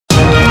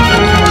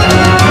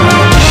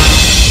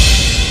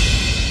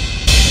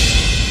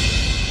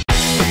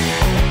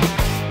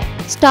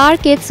Star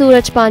kid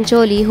Sooraj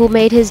Pancholi, who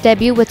made his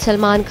debut with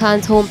Salman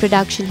Khan's home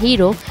production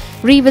Hero,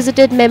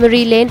 revisited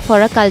memory lane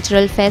for a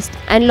cultural fest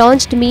and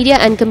launched media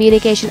and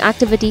communication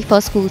activity for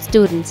school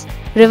students.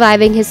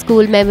 Reviving his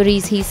school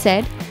memories, he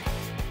said,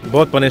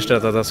 बहुत punish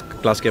रहता था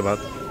class के बाद,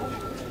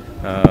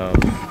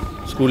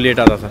 school late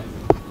आता था,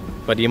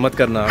 पर ये मत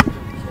करना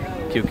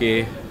क्योंकि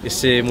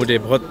इससे मुझे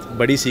बहुत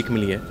बड़ी सीख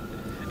मिली है.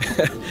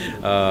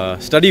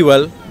 Study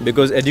well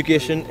because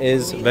education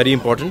is very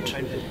important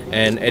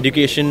and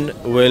education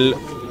will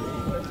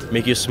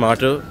make you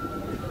smarter,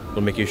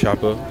 will make you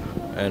sharper,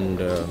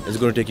 and it's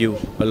going to take you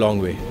a long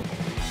way.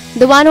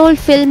 The one-old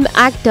film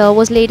actor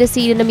was later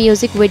seen in a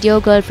music video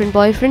Girlfriend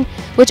Boyfriend,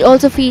 which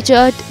also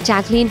featured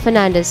Jacqueline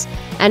Fernandez,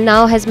 and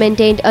now has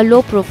maintained a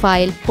low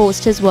profile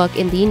post his work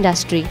in the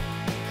industry.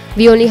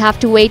 We only have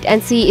to wait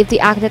and see if the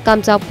actor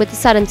comes up with a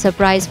sudden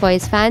surprise for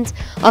his fans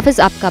of his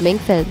upcoming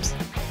films.